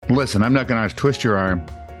Listen, I'm not going to twist your arm.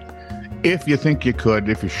 If you think you could,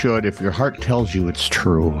 if you should, if your heart tells you it's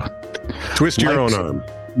true. Twist your own arm.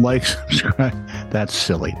 Like, subscribe. That's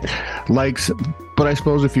silly. Likes, but I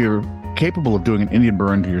suppose if you're capable of doing an Indian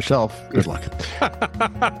burn to yourself, good luck.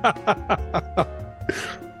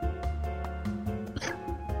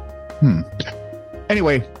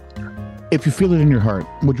 Anyway, if you feel it in your heart,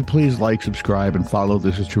 would you please like, subscribe, and follow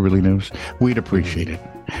This Is True Really News? We'd appreciate it.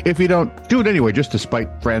 If you don't, do it anyway, just to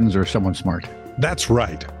spite friends or someone smart. That's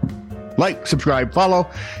right. Like, subscribe, follow.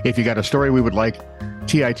 If you got a story we would like,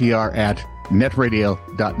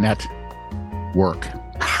 TITR@netradio.net. Work.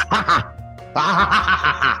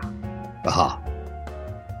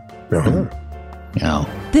 Yeah.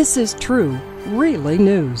 This is True, Really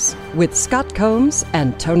News with Scott Combs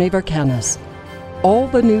and Tony Vercanis. All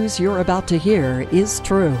the news you're about to hear is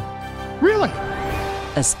true, Really?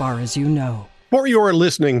 as far as you know. For your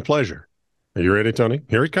listening pleasure. Are you ready, Tony?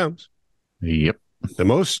 Here it comes. Yep. The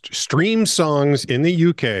most streamed songs in the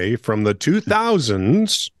UK from the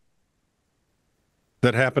 2000s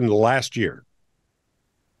that happened last year.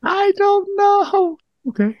 I don't know.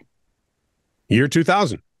 Okay. Year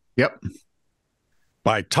 2000 Yep.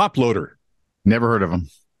 by Top Loader. Never heard of them.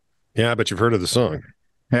 Yeah, but you've heard of the song.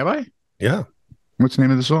 Have I? Yeah. What's the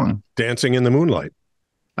name of the song? Dancing in the Moonlight.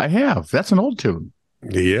 I have. That's an old tune.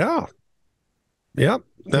 Yeah. Yeah.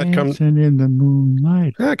 That comes in the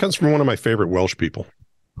moonlight. that comes from one of my favorite Welsh people.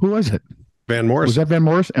 Who was it? Van Morrison. Was that Van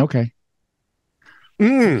Morrison? Okay.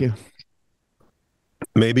 Thank you.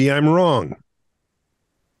 Maybe I'm wrong.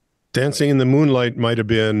 Dancing in the Moonlight might have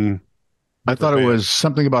been. I thought it was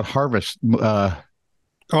something about harvest.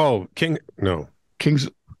 King. No. King's.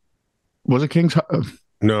 Was it King's?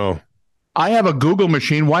 No. I have a Google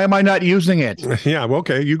machine. Why am I not using it? Yeah.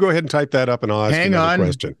 Okay. You go ahead and type that up and I'll ask you another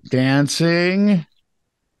question. Dancing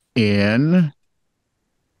in.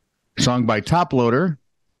 Song by Top Loader.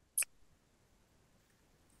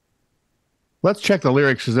 Let's check the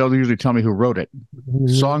lyrics because they'll usually tell me who wrote it.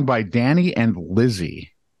 Song by Danny and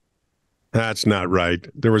Lizzie. That's not right.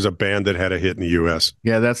 There was a band that had a hit in the U.S.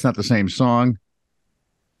 Yeah, that's not the same song.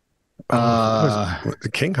 Was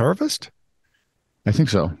it King Harvest? I think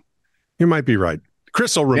so. You might be right.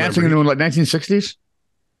 Chris will remember. Dancing in the Moonlight, 1960s?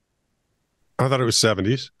 I thought it was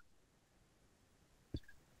 70s.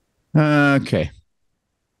 Okay.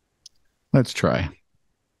 Let's try.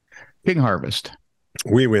 King Harvest.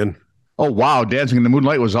 We win. Oh, wow. Dancing in the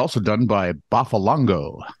Moonlight was also done by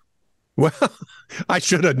Bafalongo. Well, I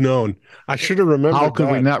should have known. I should have remembered. How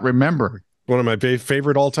could we not remember? One of my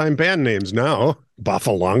favorite all-time band names now.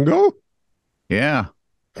 Bafalongo? Yeah.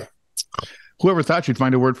 Whoever thought you'd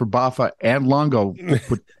find a word for Bafa and Longo.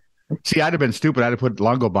 See, I'd have been stupid. I'd have put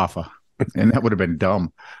Longo Bafa, and that would have been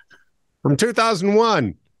dumb. From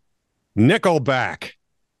 2001, Nickelback.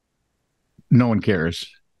 No one cares.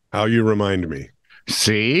 How you remind me.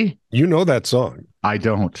 See? You know that song. I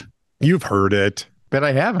don't. You've heard it. Bet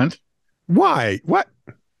I haven't. Why? What?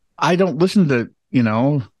 I don't listen to,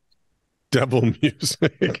 Devil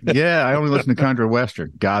music. Yeah, I only listen to Contra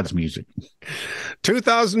Western, God's music.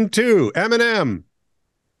 2002, Eminem.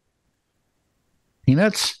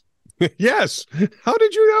 Peanuts? Yes. How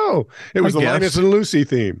did you know? It was the Linus and Lucy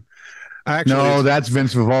theme. Actually, no, that's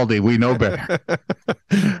Vince Vivaldi. We know better.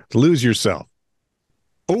 Lose Yourself.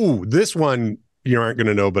 Oh, this one you aren't going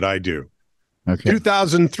to know, but I do. Okay.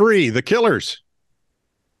 2003, The Killers.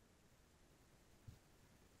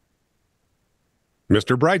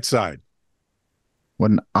 Mr. Brightside.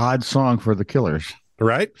 What an odd song for the Killers.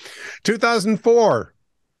 Right? 2004,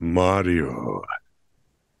 Mario.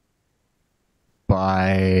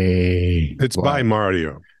 It's by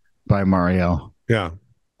Mario. By Mario. Yeah.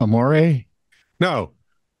 Amore? No.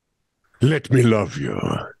 Let Me Love You.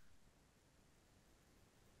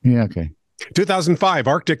 Yeah, okay. 2005,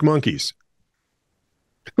 Arctic Monkeys.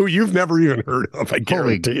 Who you've never even heard of, I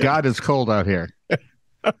Holy guarantee. God, it's cold out here.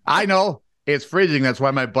 I know. It's freezing. That's why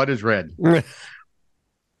my butt is red.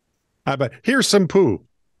 I bet. Here's some poo.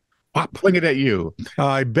 Fling it at you.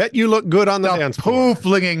 I bet you look good on the dance floor. Poo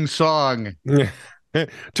flinging song.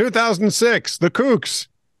 2006, The Kooks.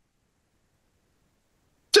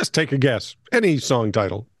 Just take a guess. Any song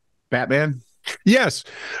title. Batman? Yes.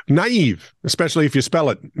 Naive, especially if you spell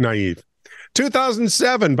it naive.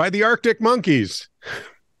 2007 by the Arctic Monkeys.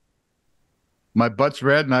 My butt's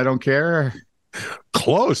red and I don't care.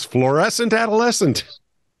 Close. Fluorescent Adolescent.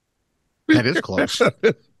 That is close.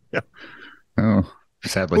 Yeah. Oh,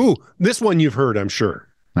 sadly. Ooh, this one you've heard, I'm sure.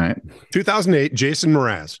 All right. 2008, Jason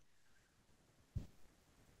Mraz.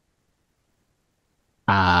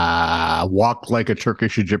 Walk Like a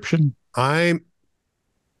Turkish Egyptian. I'm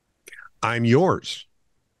yours.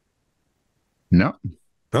 No.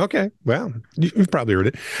 Okay. Well, you've probably heard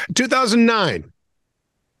it. 2009.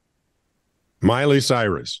 Miley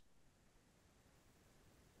Cyrus.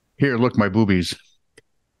 Here, look, my boobies.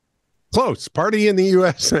 Close. Party in the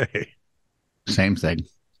USA. Same thing.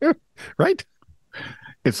 Right?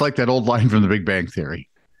 It's like that old line from The Big Bang Theory.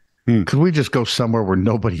 Could we just go somewhere where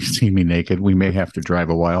nobody's seen me naked? We may have to drive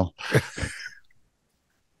a while.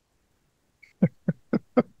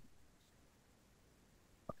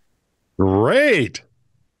 Great.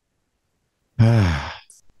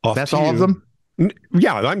 That's all of them?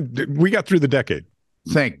 Yeah, we got through the decade.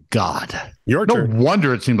 Thank God. Your turn. No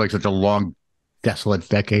wonder it seemed like such a long, desolate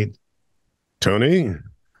decade. Tony?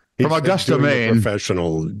 From Augusta, Maine.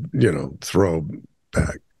 Professional,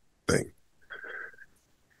 throwback thing.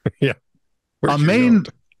 Yeah. A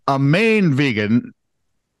Maine vegan.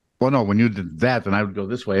 Well, no, when you did that, then I would go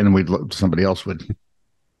this way, and then we'd look, somebody else would.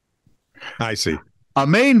 I see. A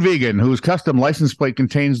Maine vegan whose custom license plate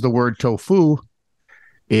contains the word tofu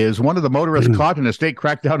is one of the motorists caught in a state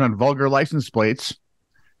crackdown on vulgar license plates.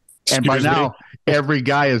 And by now, every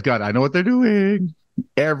guy has got, I know what they're doing.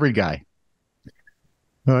 Every guy.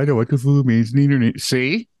 I know what tofu means.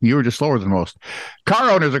 See, you were just slower than most.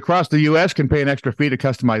 Car owners across the U.S. can pay an extra fee to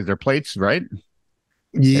customize their plates, right?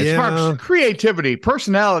 Yeah. It sparks creativity,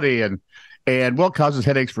 personality, and causes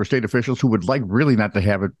headaches for state officials who would like really not to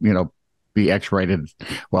have it, be X-rated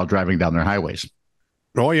while driving down their highways.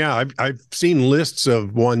 Oh, yeah. I've seen lists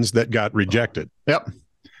of ones that got rejected. Yep.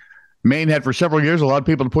 Maine had for several years allowed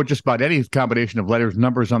people to put just about any combination of letters and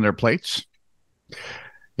numbers on their plates,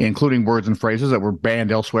 including words and phrases that were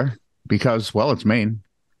banned elsewhere because, well, it's Maine.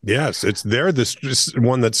 Yes, it's there. This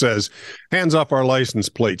one that says, hands off our license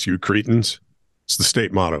plates, you cretins. It's the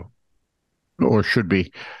state motto. Or should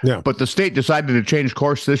be. Yeah. But the state decided to change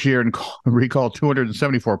course this year and recall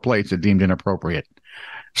 274 plates it deemed inappropriate.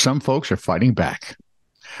 Some folks are fighting back.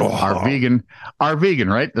 Oh. Our vegan,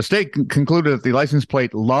 right? The state concluded that the license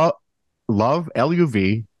plate love,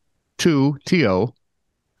 LUV, 2 TO,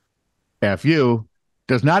 FU,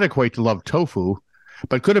 does not equate to love tofu,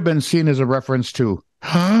 but could have been seen as a reference to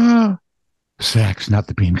sex, not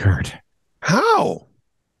the bean curd. How?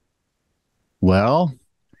 Well,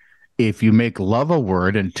 if you make love a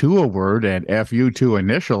word and to a word and FU two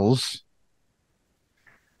initials.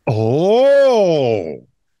 Oh,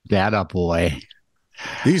 that a boy.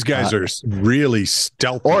 These guys are really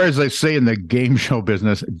stealthy. Or as they say in the game show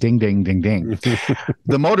business, ding, ding, ding, ding.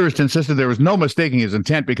 The motorist insisted there was no mistaking his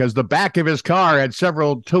intent because the back of his car had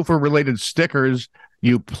several tofu-related stickers.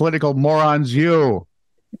 You political morons, you.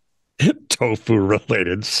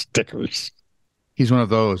 Tofu-related stickers. He's one of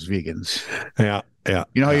those vegans. Yeah.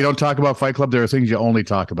 You know how you don't talk about Fight Club? There are things you only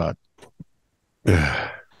talk about.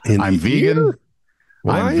 I'm vegan.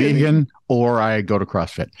 I'm vegan, or I go to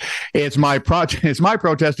CrossFit. It's my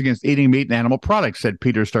protest against eating meat and animal products, said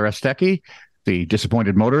Peter Starostecki, the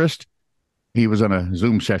disappointed motorist. He was on a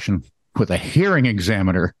Zoom session with a hearing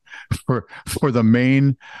examiner for the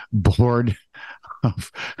Maine Board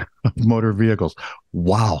of Motor Vehicles.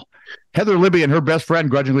 Wow. Heather Libby and her best friend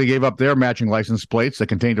grudgingly gave up their matching license plates that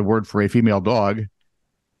contained a word for a female dog.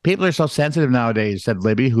 People are so sensitive nowadays, said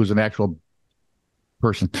Libby, who's an actual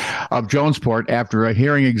person of Jonesport, after a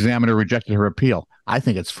hearing examiner rejected her appeal. I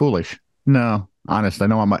think it's foolish. No, honest. I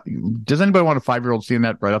know does anybody want a 5-year-old seeing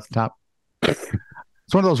that right off the top? It's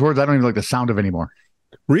one of those words I don't even like the sound of anymore.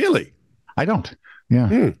 Really? I don't.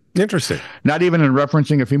 Yeah. Interesting. Not even in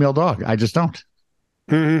referencing a female dog. I just don't.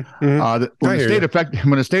 Mm-hmm.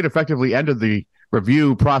 When the state effectively ended the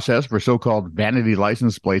review process for so-called vanity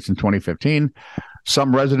license plates in 2015,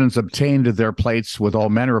 some residents obtained their plates with all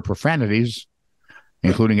manner of profanities,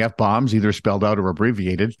 including F-bombs, either spelled out or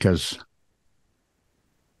abbreviated, because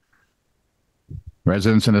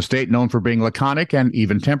residents in a state known for being laconic and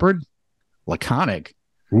even-tempered. Laconic?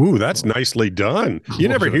 Ooh, that's nicely done. You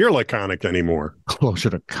never hear laconic anymore. Closer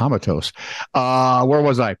to comatose. Where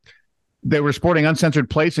was I? They were sporting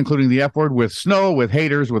uncensored plates, including the F word, with snow, with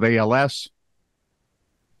haters, with ALS.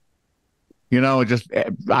 I'm guessing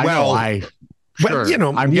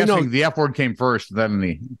the F word came first, then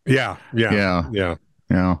the... Yeah.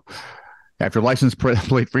 After license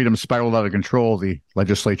plate freedom spiraled out of control, the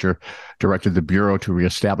legislature directed the Bureau to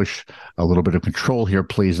reestablish a little bit of control here,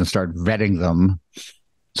 please, and start vetting them.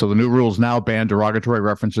 So the new rules now ban derogatory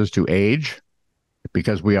references to age,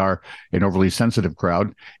 because we are an overly sensitive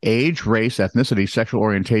crowd, age, race, ethnicity, sexual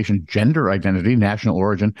orientation, gender identity, national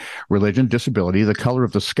origin, religion, disability, the color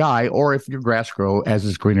of the sky, or if your grass grows as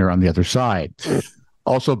is greener on the other side.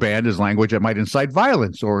 Also banned is language that might incite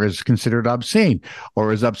violence, or is considered obscene,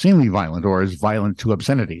 or is obscenely violent, or is violent to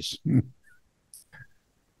obscenities.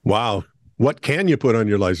 Wow. What can you put on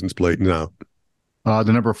your license plate now? The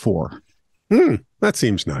number 4. That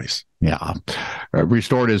seems nice. Yeah.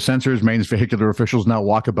 Restored his sensors. Maine's vehicular officials now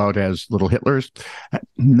walk about as little Hitlers.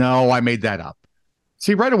 No, I made that up.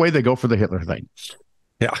 See, right away they go for the Hitler thing.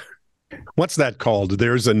 Yeah. What's that called?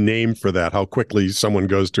 There's a name for that, how quickly someone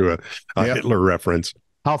goes to a Hitler reference.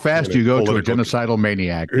 How fast do you go to a genocidal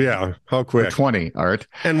maniac? Yeah, how quick? 20, Art.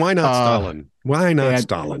 And why not Stalin? Why not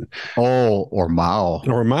Stalin? Oh, or Mao.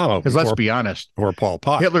 Or Mao. Because let's be honest. Or Pol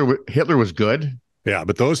Pot. Hitler was good. Yeah,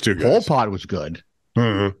 but those two guys. Pol Pot was good.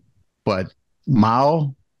 Mm-hmm. But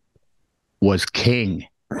Mao was king.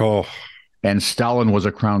 Oh. And Stalin was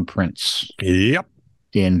a crown prince. Yep.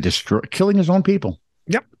 In killing his own people.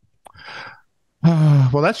 Yep.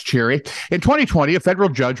 Well, that's cheery. In 2020, a federal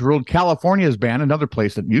judge ruled California's ban, another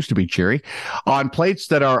place that used to be cheery, on plates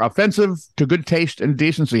that are offensive to good taste and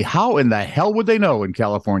decency. How in the hell would they know in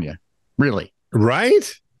California? Really?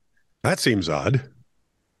 Right? That seems odd.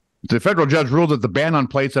 The federal judge ruled that the ban on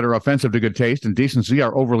plates that are offensive to good taste and decency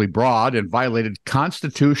are overly broad and violated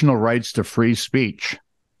constitutional rights to free speech.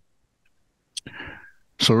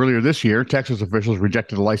 So earlier this year, Texas officials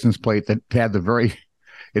rejected a license plate that had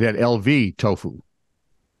it had LV tofu,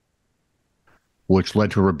 which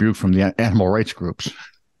led to a rebuke from the animal rights groups.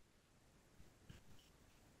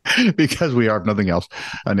 Because we are, if nothing else,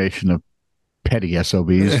 a nation of petty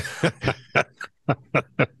SOBs.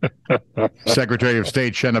 Secretary of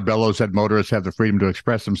State Shenna Bello said motorists have the freedom to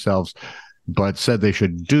express themselves, but said they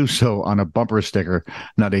should do so on a bumper sticker,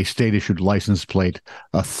 not a state-issued license plate.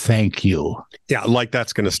 A thank you. Yeah, like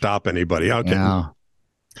that's going to stop anybody. Okay. Yeah.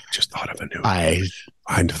 Just thought of a new way.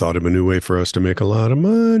 I thought of a new way for us to make a lot of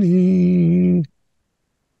money.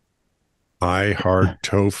 I Heart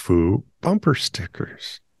Tofu bumper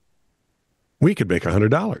stickers. We could make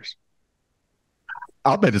 $100.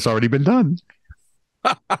 I'll bet it's already been done.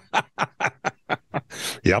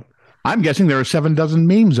 Yep. I'm guessing there are 7 dozen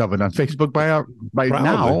memes of it on Facebook by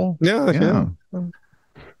now. Yeah.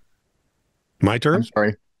 My turn? I'm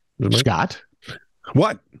sorry. Scott?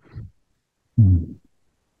 What?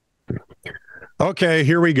 Okay,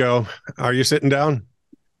 here we go. Are you sitting down?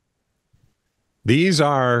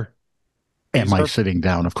 Am I sitting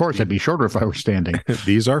down? Of course, I'd be shorter if I were standing.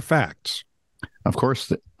 These are facts. Of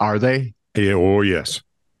course. Are they? Oh, yes.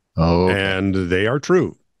 Oh. Okay. And they are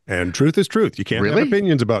true. And truth is truth. You can't have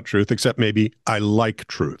opinions about truth, except maybe I like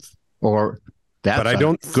truth. Or that's but I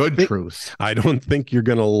don't truth. I don't think you're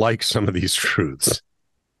going to like some of these truths,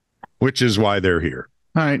 which is why they're here.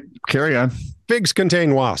 All right, carry on. Figs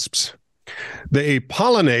contain wasps. They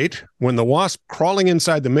pollinate when the wasp crawling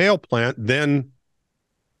inside the male plant then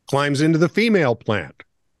climbs into the female plant.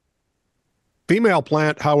 Female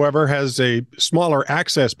plant, however, has a smaller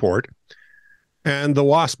access port, and the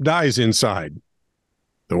wasp dies inside.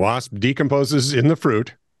 The wasp decomposes in the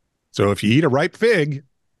fruit. So if you eat a ripe fig,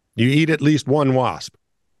 you eat at least one wasp.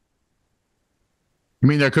 You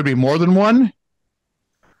mean there could be more than one?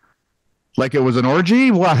 Like it was an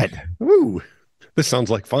orgy? What? Ooh, this sounds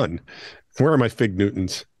like fun. Where are my fig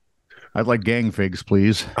Newtons? I'd like gang figs,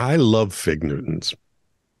 please. I love fig Newtons.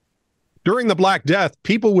 During the Black Death,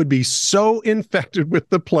 people would be so infected with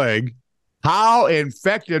the plague. How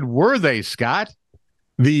infected were they, Scott?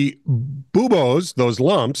 The buboes, those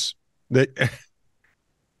lumps that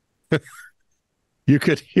you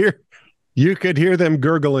could hear them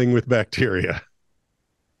gurgling with bacteria.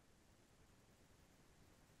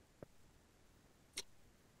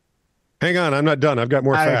 Hang on, I'm not done. I've got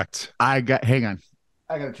more facts. Hang on.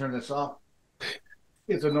 I got to turn this off.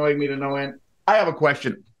 It's annoying me to no end. I have a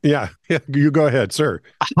question. Yeah, you go ahead, sir.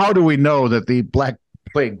 How do we know that the Black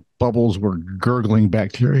Plague bubbles were gurgling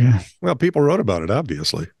bacteria? Well, people wrote about it,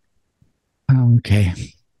 obviously. Okay.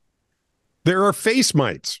 There are face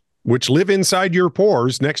mites, which live inside your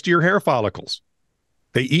pores next to your hair follicles.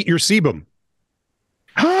 They eat your sebum.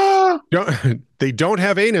 They don't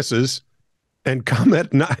have anuses and come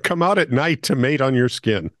out at night to mate on your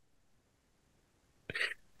skin.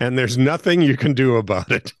 And there's nothing you can do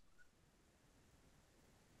about it.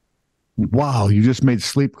 Wow, you just made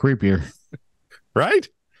sleep creepier. Right?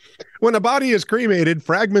 When a body is cremated,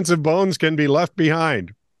 fragments of bones can be left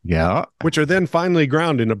behind. Yeah. Which are then finely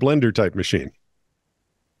ground in a blender type machine.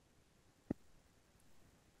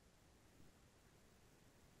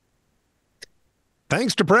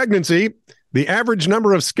 Thanks to pregnancy, the average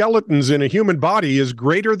number of skeletons in a human body is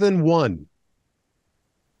greater than 1.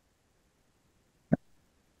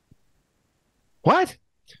 What?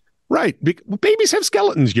 Right. Babies have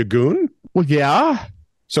skeletons, you goon. Well, yeah.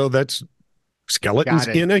 So that's skeletons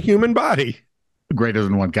in a human body. Greater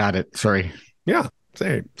than 1. Got it. Sorry. Yeah.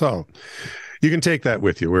 So you can take that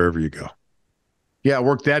with you wherever you go. Yeah,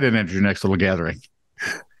 work that in at your next little gathering.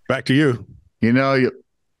 Back to you. You know,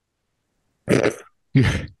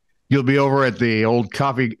 you'll be over at the old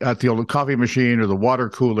coffee machine or the water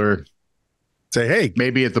cooler. Say, hey,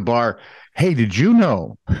 maybe at the bar. Hey, did you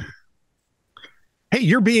know? Hey,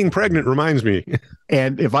 you're being pregnant reminds me.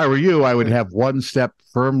 And if I were you, I would have one step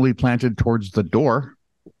firmly planted towards the door.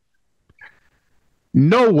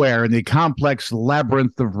 Nowhere in the complex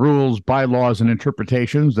labyrinth of rules, bylaws, and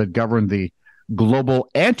interpretations that govern the global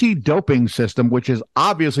anti-doping system, which is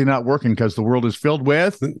obviously not working because the world is filled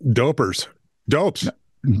with dopes.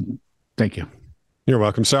 Thank you. You're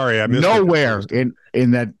welcome. Sorry, I missed nowhere in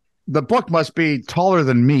that. The book must be taller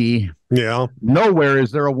than me. Yeah. Nowhere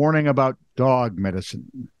is there a warning about dog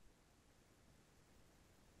medicine.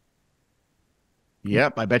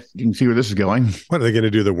 Yep, I bet you can see where this is going. What, are they going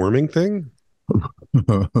to do, the worming thing?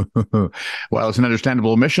 Well, it's an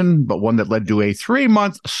understandable mission, but one that led to a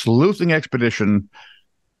 3-month sleuthing expedition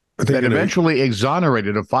that eventually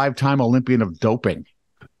exonerated a 5-time Olympian of doping.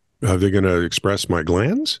 Are they going to express my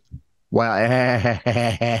glands? Well,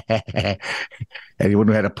 anyone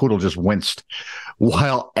who had a poodle just winced,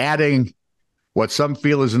 while adding what some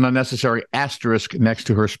feel is an unnecessary asterisk next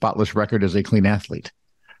to her spotless record as a clean athlete.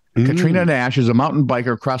 Katrina Nash is a mountain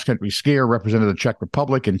biker, cross-country skier, represented the Czech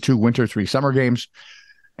Republic in 2 winter, 3 summer games,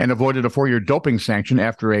 and avoided a 4-year doping sanction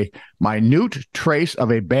after a minute trace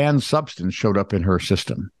of a banned substance showed up in her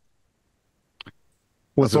system.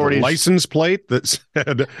 Was it a license plate that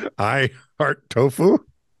said, I heart tofu?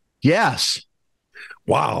 Yes.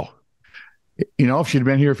 Wow. You know, if she'd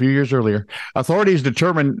been here a few years earlier. Authorities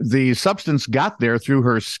determined the substance got there through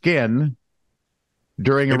her skin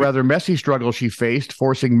during a rather messy struggle she faced,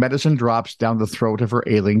 forcing medicine drops down the throat of her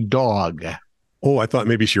ailing dog. Oh, I thought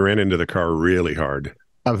maybe she ran into the car really hard.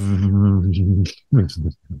 Anyway,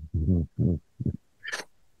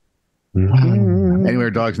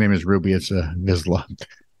 her dog's name is Ruby. It's a Vizsla.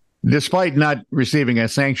 Despite not receiving a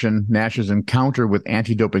sanction, Nash's encounter with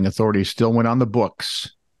anti-doping authorities still went on the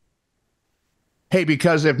books. Hey,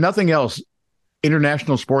 because if nothing else,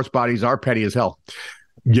 international sports bodies are petty as hell.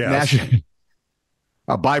 Yes. Nash,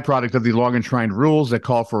 a byproduct of the long-enshrined rules that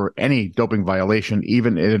call for any doping violation,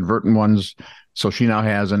 even inadvertent ones. So she now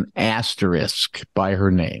has an asterisk by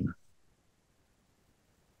her name.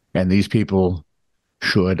 And these people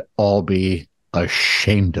should all be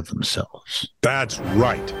ashamed of themselves. That's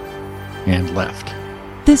right. And left.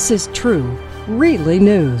 This is true, really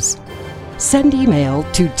news. Send email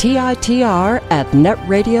to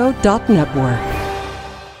TITR@netradio.network.